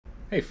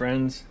Hey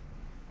friends,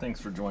 thanks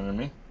for joining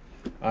me.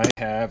 I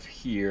have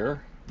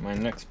here my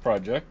next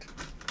project.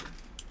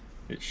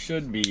 It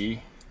should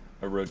be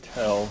a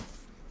Rotel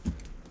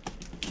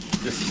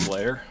disc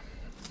player.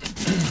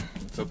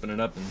 Let's open it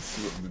up and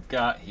see what we've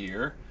got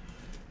here.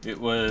 It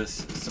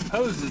was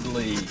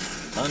supposedly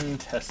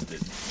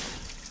untested.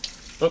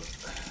 Oh,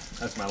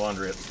 that's my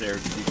laundry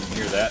upstairs if you can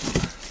hear that.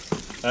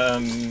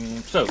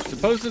 So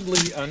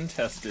supposedly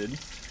untested.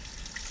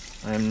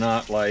 I'm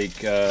not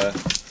like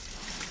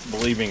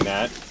believing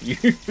that.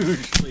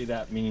 Usually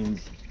that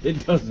means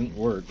it doesn't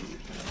work,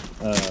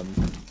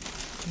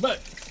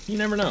 but you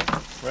never know,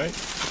 right?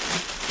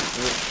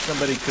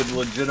 Somebody could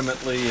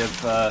legitimately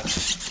have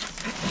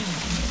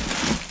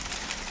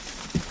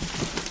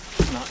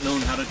not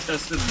known how to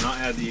test it or not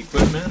had the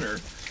equipment, or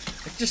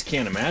I just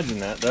can't imagine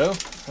that though.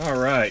 All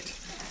right,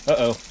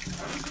 uh-oh,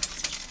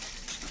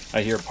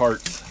 I hear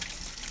parts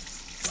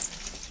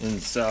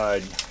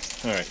inside.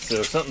 All right,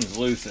 so something's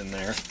loose in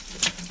there,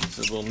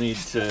 so we'll need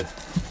to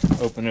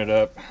open it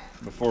up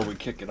before we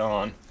kick it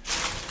on,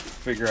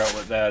 figure out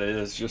what that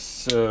is,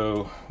 just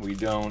so we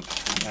don't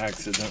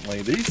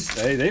accidentally,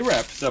 they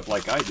wrap stuff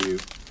like I do,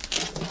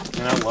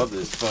 and I love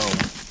this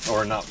foam,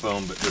 or not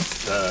foam, but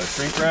this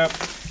shrink wrap.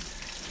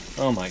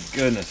 Oh my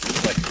goodness,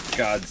 it's like a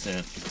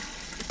godsend.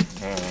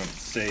 It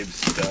saves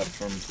stuff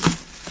from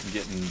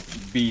getting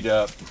beat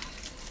up.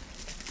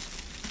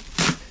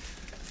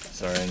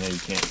 Sorry, I know you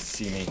can't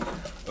see me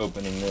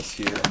opening this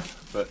here,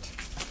 but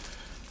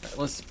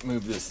let's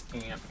move this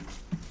amp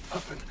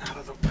up and out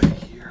of the way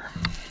here.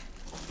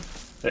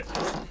 There.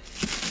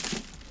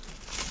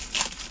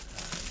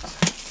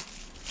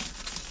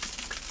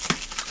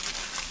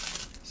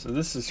 So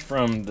this is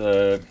from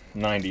the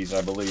 90s,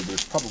 I believe.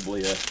 There's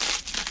probably a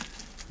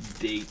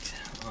date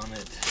on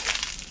it.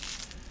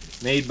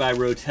 Made by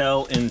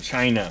Rotel in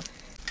China.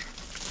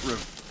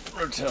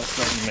 Rotel's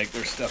starting to make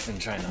their stuff in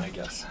China, I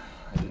guess.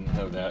 I didn't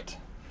know that.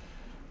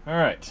 All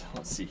right,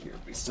 let's see here.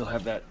 We still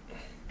have that.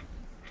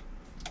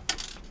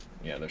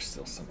 Yeah, there's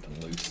still something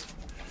loose.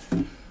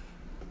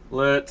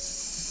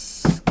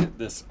 Let's get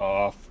this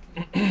off.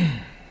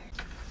 I'm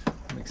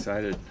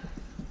excited.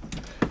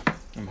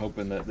 I'm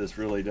hoping that this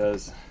really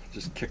does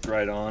just kick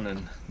right on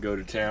and go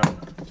to town.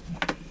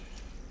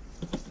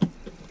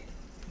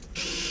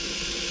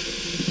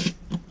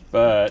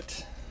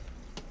 But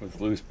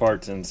with loose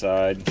parts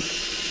inside,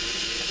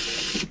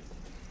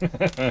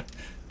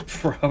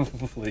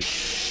 probably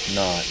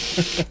not.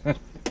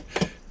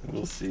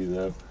 We'll see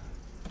though.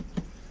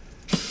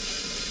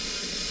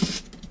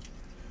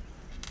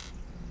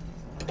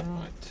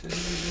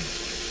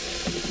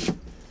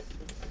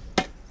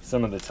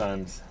 Some of the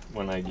times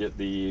when I get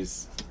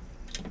these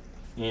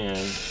in,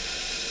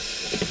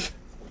 so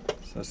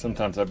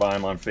sometimes I buy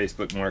them on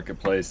Facebook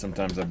Marketplace,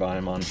 sometimes I buy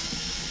them on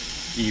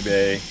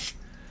eBay,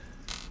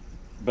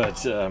 but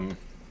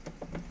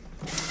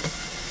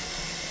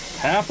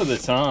half of the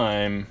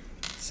time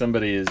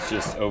somebody has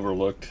just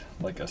overlooked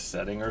like a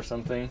setting or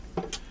something.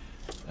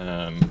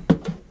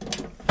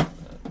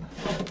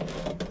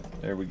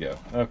 There we go.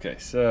 Okay,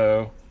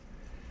 so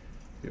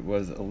it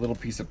was a little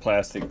piece of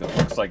plastic that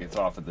looks like it's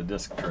off of the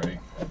disc tray,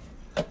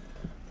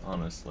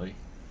 honestly.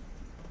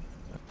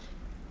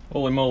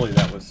 Holy moly,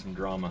 that was some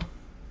drama.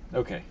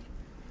 Okay.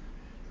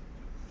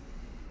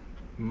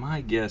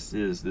 My guess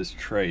is this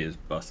tray is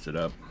busted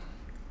up.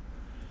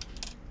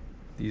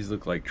 These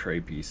look like tray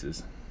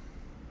pieces.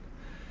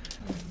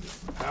 Get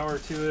some power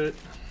to it.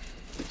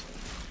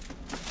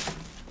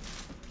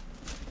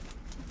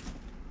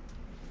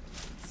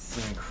 It's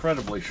an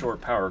incredibly short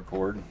power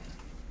cord.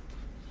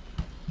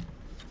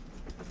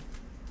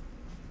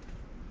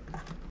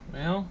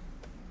 Well,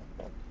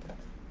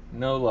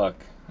 no luck.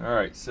 All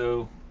right,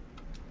 so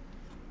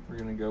we're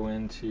gonna go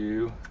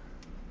into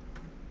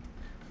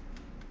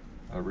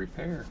a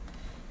repair.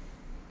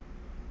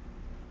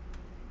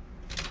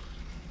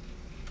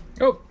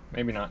 Oh,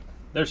 maybe not.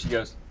 There she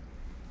goes.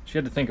 She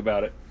had to think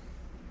about it.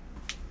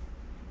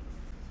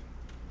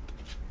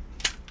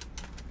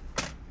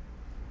 It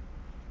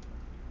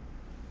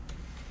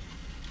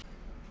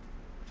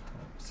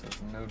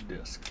says no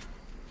disc.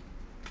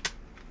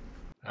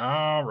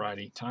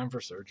 Alrighty, time for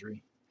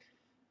surgery.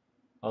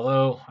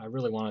 Although I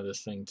really wanted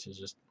this thing to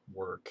just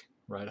work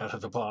right out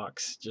of the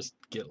box, just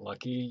get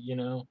lucky, you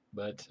know,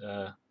 but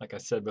like I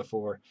said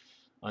before,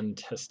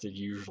 untested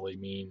usually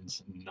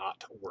means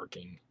not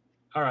working.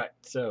 Alright,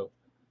 so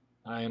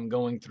I am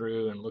going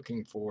through and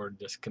looking for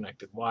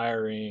disconnected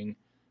wiring.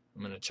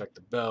 I'm going to check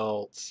the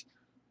belts,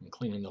 I'm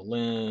cleaning the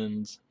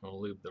lens, I'm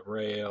going to lube the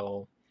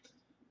rail,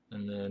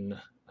 and then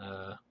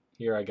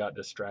here I got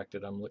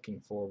distracted. I'm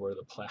looking for where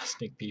the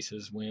plastic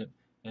pieces went,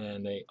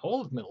 and they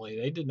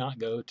did not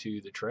go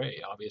to the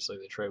tray. Obviously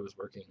the tray was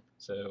working,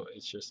 so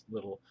it's just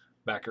little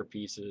backer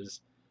pieces.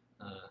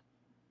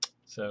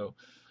 So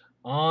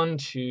on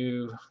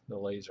to the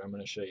laser. I'm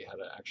going to show you how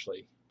to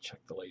actually check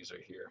the laser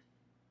here.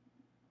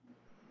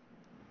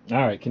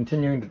 All right,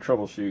 continuing to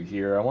troubleshoot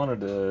here. I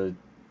wanted to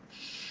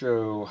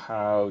show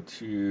how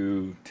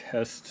to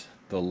test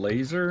the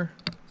laser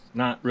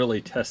not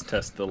really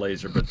test the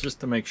laser, but just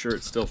to make sure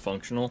it's still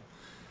functional.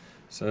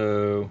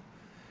 So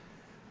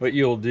what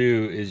you'll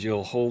do is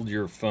you'll hold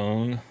your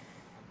phone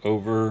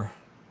over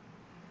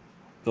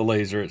the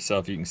laser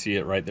itself. You can see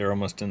it right there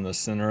almost in the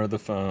center of the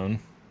phone.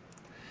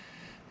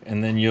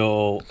 And then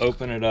you'll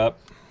open it up.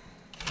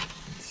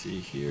 Let's see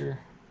here.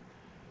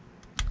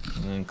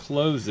 And then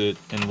close it,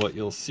 and what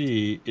you'll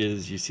see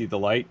is you see the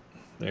light.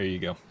 There you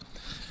go.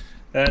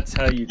 That's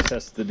how you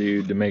test the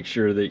dude to make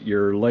sure that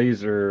your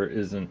laser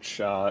isn't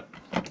shot.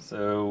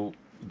 So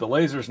the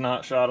laser's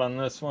not shot on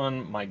this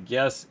one. My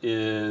guess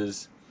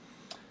is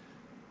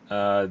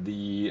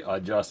the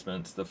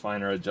adjustments, the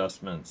finer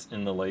adjustments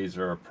in the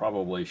laser are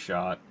probably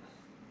shot.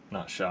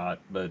 Not shot,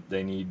 but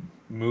they need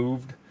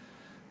moved.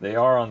 They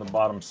are on the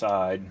bottom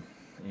side,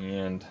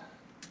 and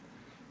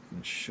I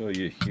can show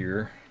you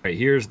here. All right,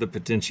 here's the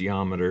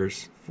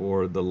potentiometers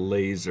for the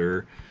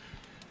laser.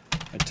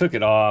 I took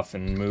it off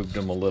and moved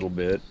them a little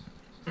bit.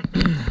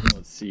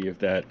 Let's see if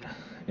that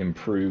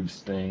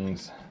improves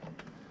things.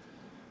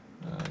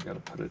 I gotta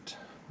put it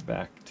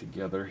back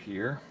together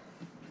here.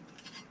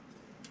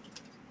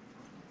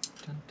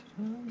 Dun,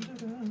 dun, dun,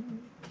 dun.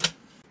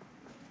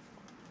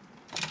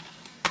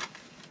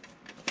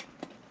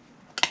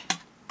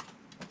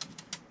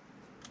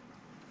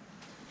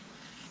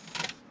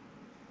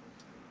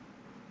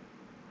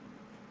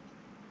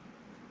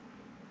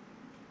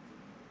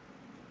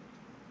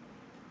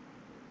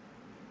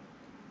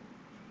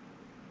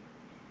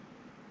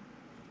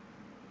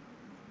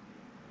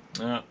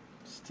 Ah,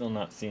 still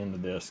not seeing the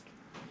disc.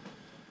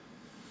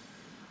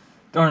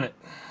 Darn it.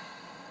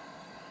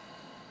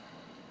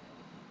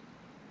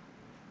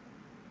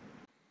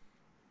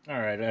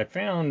 Alright, I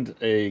found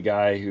a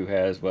guy who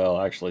has, well,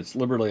 actually it's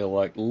Liberty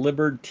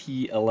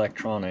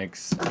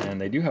Electronics,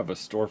 and they do have a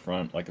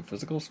storefront, like a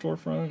physical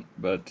storefront,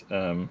 but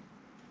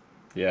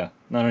yeah,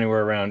 not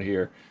anywhere around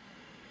here.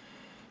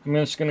 I'm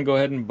just going to go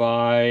ahead and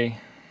buy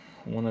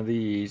one of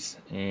these,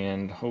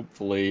 and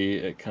hopefully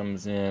it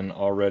comes in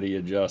already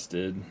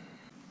adjusted.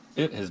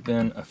 It has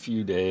been a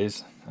few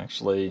days,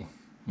 actually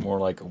more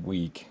like a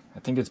week. I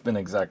think it's been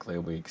exactly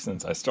a week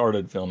since I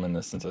started filming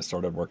this, since I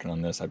started working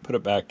on this. I put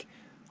it back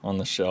on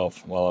the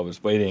shelf while I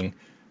was waiting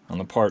on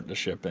the part to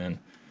ship in.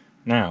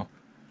 Now,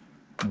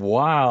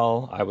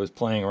 while I was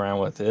playing around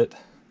with it,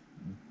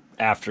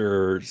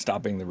 after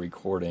stopping the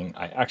recording,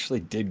 I actually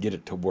did get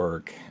it to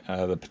work.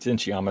 The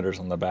potentiometers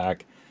on the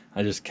back,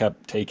 I just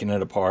kept taking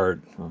it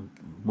apart,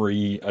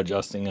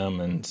 readjusting them,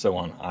 and so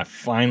on. I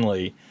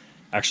finally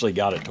actually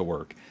got it to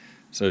work.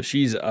 So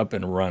she's up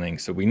and running.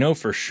 So we know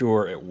for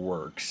sure it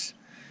works,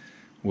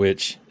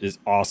 which is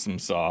awesome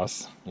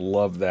sauce.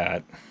 Love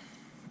that.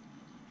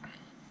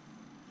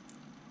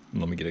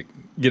 Let me get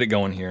it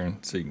going here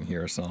so you can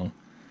hear a song.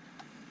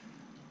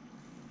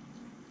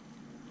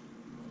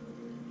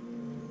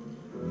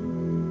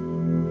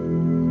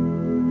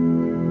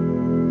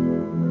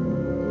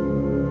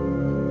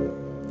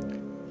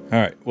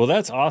 Alright, well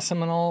that's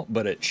awesome and all,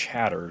 but it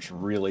chatters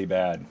really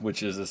bad,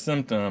 which is a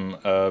symptom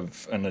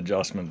of an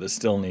adjustment that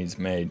still needs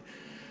made.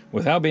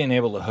 Without being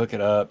able to hook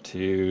it up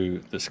to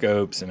the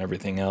scopes and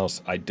everything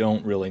else, I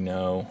don't really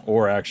know,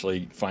 or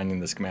actually finding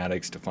the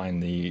schematics to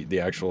find the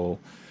actual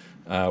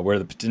where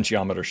the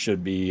potentiometer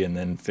should be, and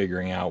then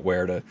figuring out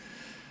where to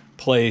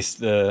place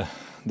the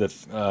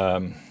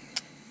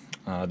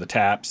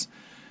taps.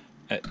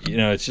 You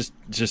know, it's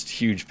just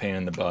huge pain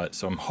in the butt.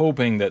 So I'm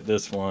hoping that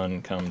this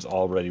one comes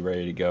already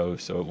ready to go,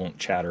 so it won't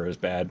chatter as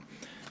bad.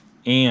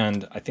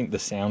 And I think the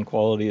sound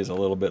quality is a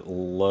little bit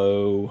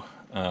low,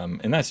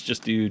 and that's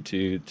just due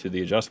to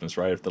the adjustments,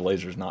 right? If the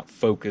laser's not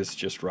focused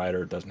just right,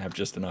 or it doesn't have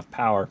just enough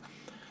power,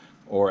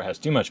 or it has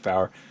too much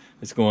power,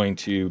 it's going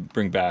to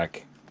bring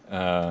back,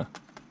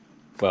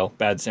 well,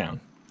 bad sound.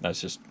 That's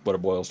just what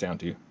it boils down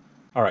to.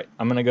 All right,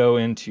 I'm gonna go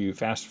into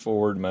fast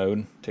forward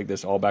mode, take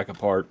this all back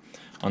apart.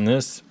 On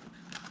this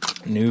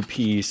new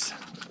piece,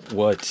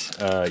 what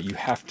you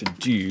have to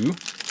do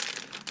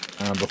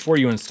before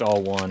you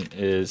install one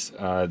is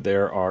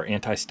there are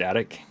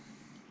anti-static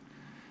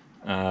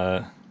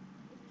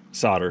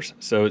solders.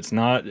 So it's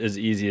not as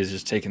easy as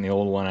just taking the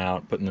old one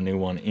out, putting the new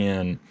one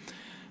in.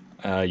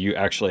 You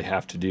actually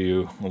have to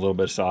do a little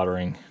bit of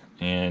soldering,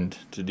 and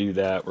to do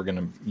that we're going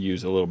to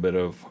use a little bit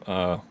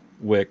of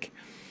wick.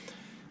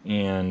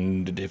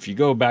 And if you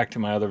go back to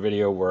my other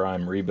video where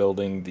I'm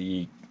rebuilding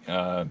the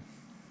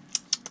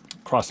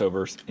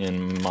crossovers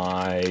in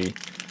my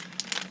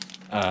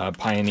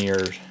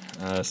Pioneer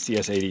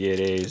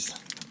CS88As,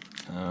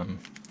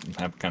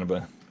 have kind of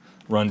a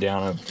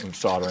rundown of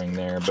soldering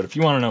there. But if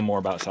you want to know more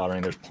about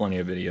soldering, there's plenty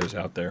of videos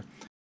out there.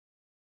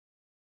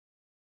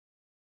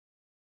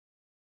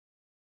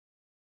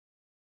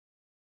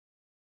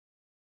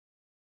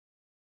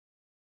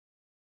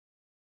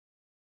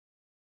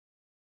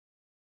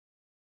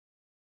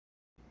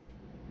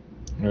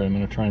 All right, I'm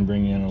going to try and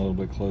bring you in a little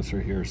bit closer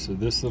here. So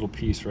this little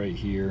piece right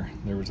here,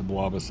 there was a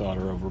blob of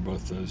solder over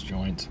both those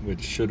joints,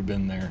 which should have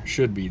been there,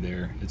 should be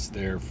there. It's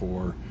there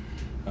for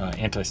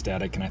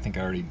anti-static, and I think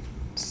I already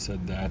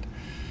said that.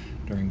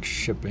 during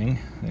shipping.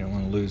 They don't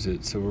want to lose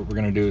it. So what we're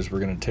going to do is we're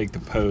going to take the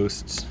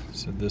posts.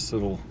 So this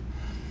little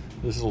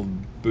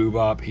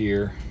boobop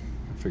here,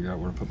 I'll figure out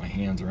where to put my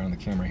hands around the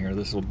camera here.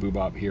 This little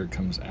boobop here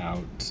comes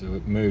out, so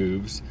it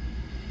moves.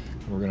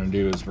 What we're going to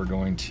do is we're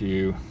going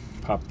to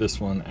pop this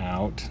one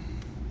out.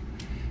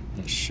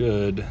 It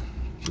should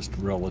just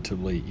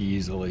relatively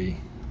easily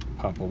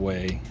pop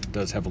away. It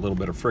does have a little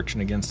bit of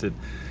friction against it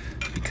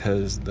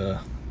because the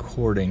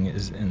cording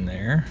is in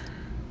there.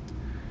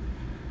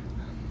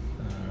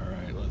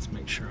 Alright, let's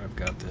make sure I've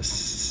got this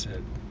set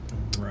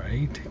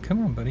right.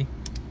 Come on, buddy.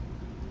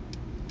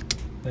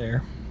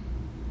 There.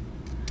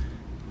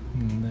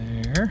 And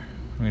there.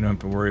 We don't have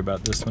to worry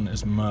about this one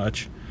as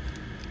much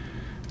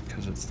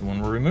because it's the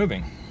one we're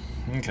removing.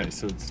 Okay,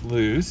 so it's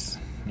loose.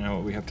 Now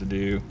what we have to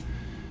do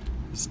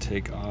is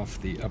take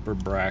off the upper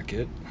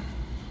bracket.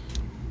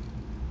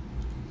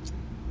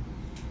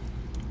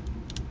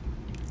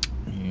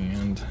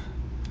 And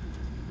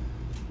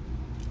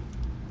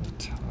the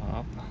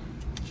top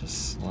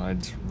just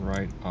slides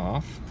right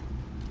off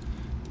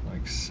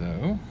like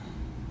so.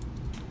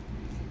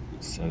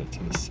 Set it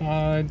to the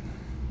side.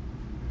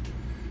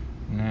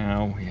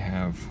 Now we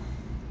have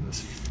this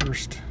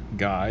first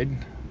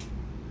guide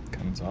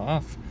comes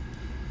off,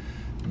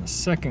 and the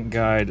second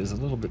guide is a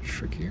little bit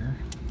trickier.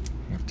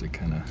 You have to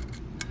kind of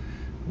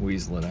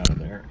weasel it out of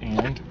there,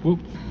 and whoop,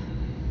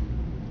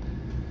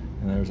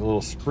 and there's a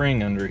little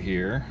spring under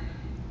here,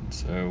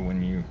 so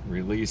when you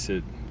release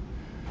it,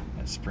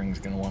 that spring's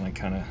going to want to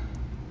kind of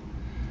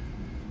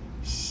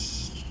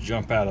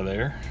jump out of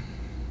there.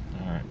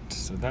 Alright,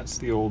 so that's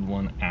the old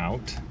one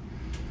out.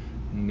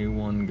 New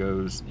one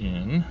goes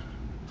in.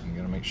 I'm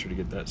going to make sure to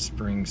get that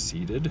spring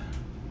seated.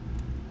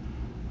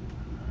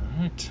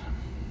 Alright,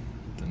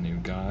 the new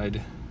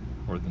guide,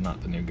 or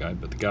not the new guide,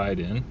 but the guide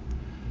in.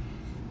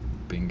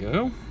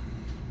 Bingo.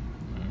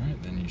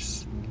 Alright, then you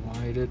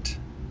slide it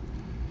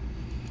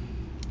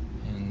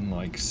in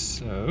like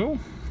so.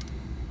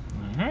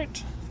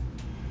 Alright,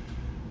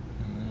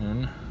 and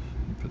then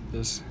you put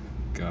this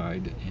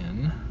guide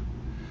in.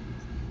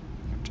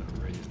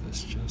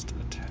 This just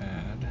a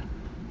tad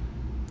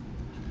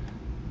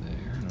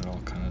there, and it all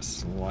kind of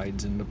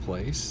slides into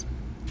place.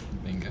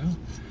 Bingo.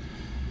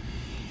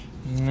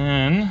 And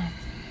then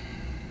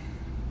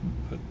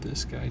put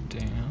this guy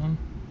down.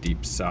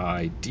 Deep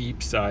sigh,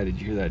 deep sigh. Did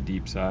you hear that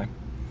deep sigh?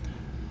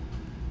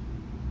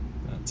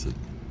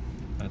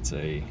 That's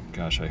a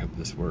gosh, I hope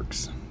this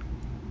works.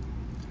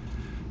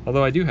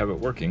 Although I do have it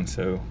working,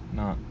 so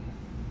not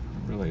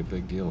really a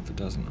big deal if it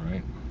doesn't,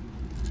 right?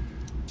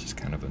 Just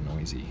kind of a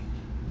noisy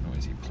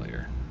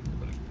player. A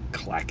little bit of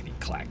clackety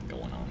clack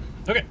going on.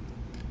 Okay,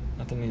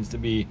 nothing needs to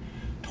be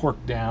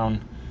torqued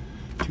down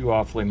too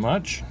awfully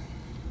much.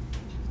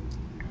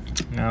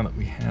 Now that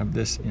we have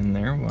this in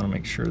there, we want to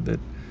make sure that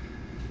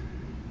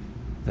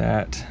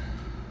that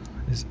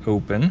is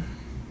open.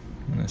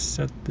 I'm going to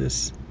set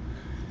this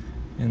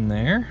in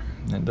there.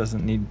 It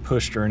doesn't need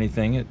pushed or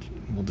anything. It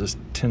will just,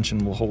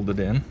 tension will hold it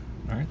in.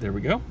 All right, there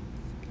we go.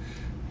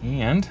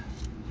 And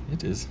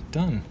it is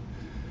done.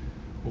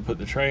 We'll put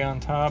the tray on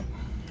top,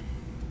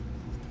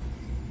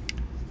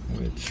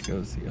 which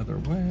goes the other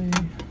way.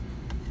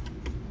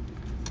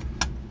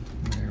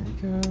 There we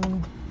go.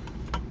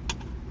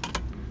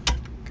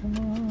 Come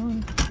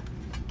on.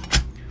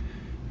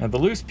 Now the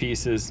loose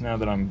pieces, now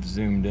that I'm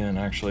zoomed in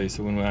actually,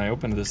 so when I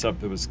opened this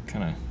up, it was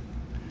kind of,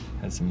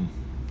 had some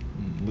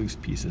loose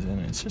pieces in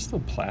it. It's just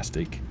little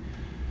plastic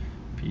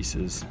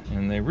pieces,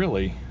 and they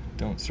really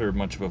don't serve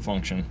much of a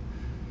function.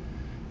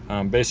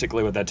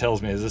 Basically what that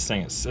tells me is this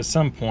thing at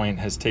some point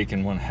has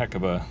taken one heck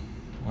of a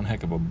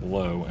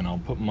blow, and I'll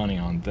put money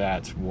on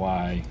that's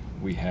why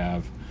we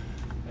have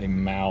a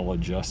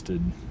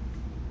maladjusted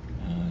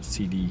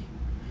CD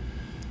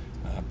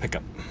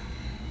pickup.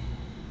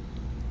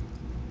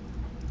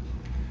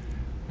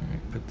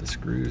 Alright, put the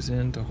screws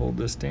in to hold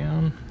this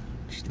down.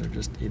 They're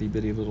just itty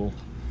bitty little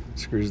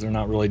screws. They're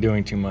not really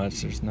doing too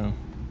much. There's no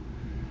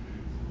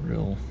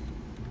real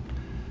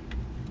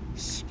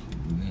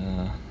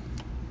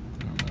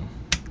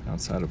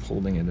outside of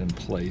holding it in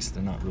place,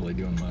 they're not really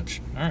doing much.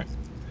 All right,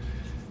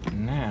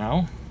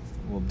 now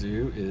what we'll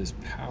do is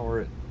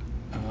power it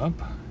up.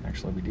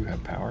 Actually, we do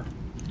have power.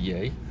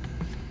 Yay.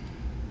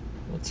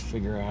 Let's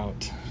figure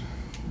out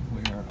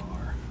where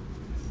our,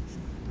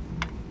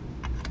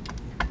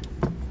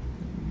 there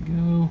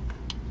we go.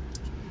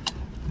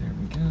 There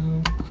we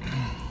go.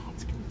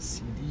 Let's get the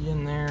CD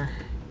in there.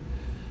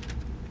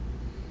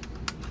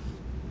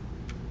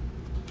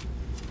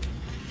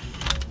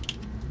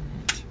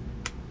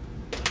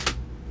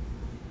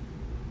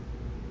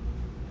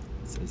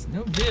 Says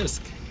no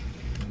disc.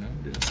 No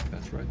disc.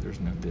 That's right, there's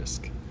no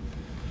disc.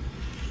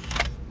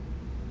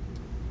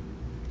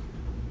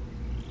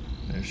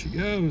 There she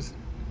goes.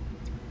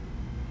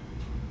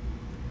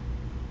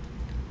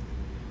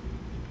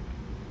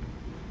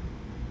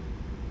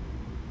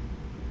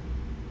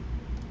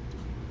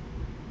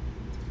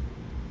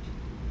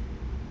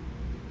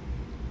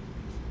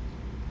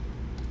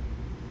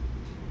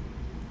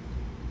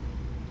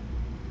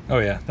 Oh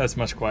yeah, that's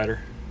much quieter.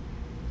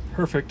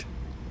 Perfect.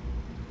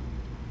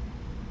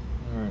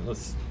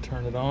 let's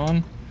turn it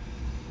on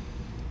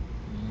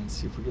and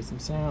see if we get some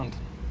sound.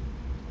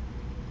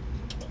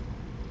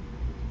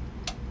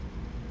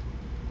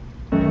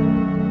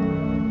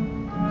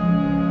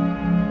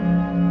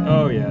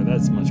 Oh yeah,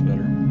 that's much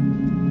better.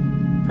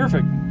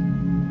 Perfect.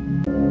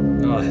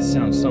 Oh, it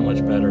sounds so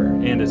much better,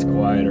 and it's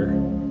quieter.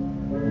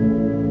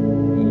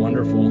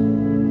 Wonderful.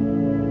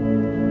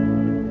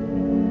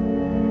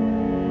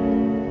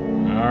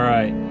 All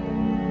right.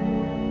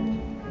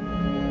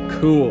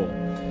 Cool.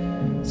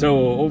 So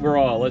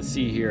overall, let's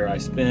see here. I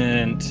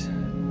spent,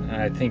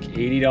 I think,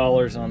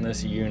 $80 on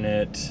this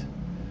unit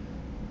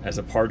as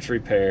a parts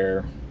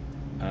repair.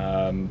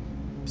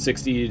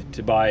 $60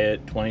 to buy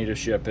it, $20 to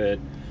ship it,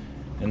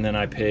 and then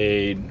I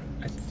paid,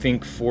 I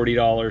think,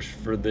 $40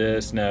 for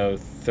this. No,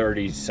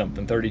 30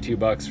 something, 32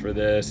 bucks for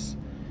this,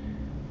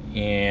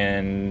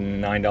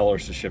 and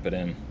 $9 to ship it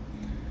in.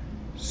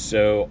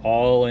 So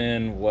all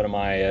in, what am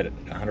I at?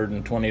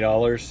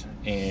 $120,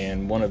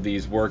 and one of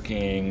these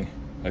working,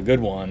 a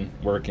good one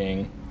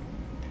working,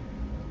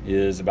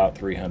 is about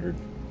 $300.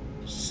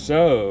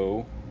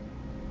 So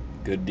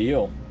good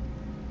deal.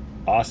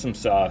 Awesome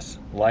sauce.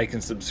 Like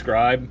and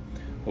subscribe.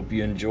 Hope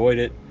you enjoyed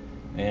it,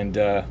 and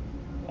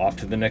off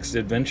to the next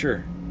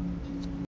adventure.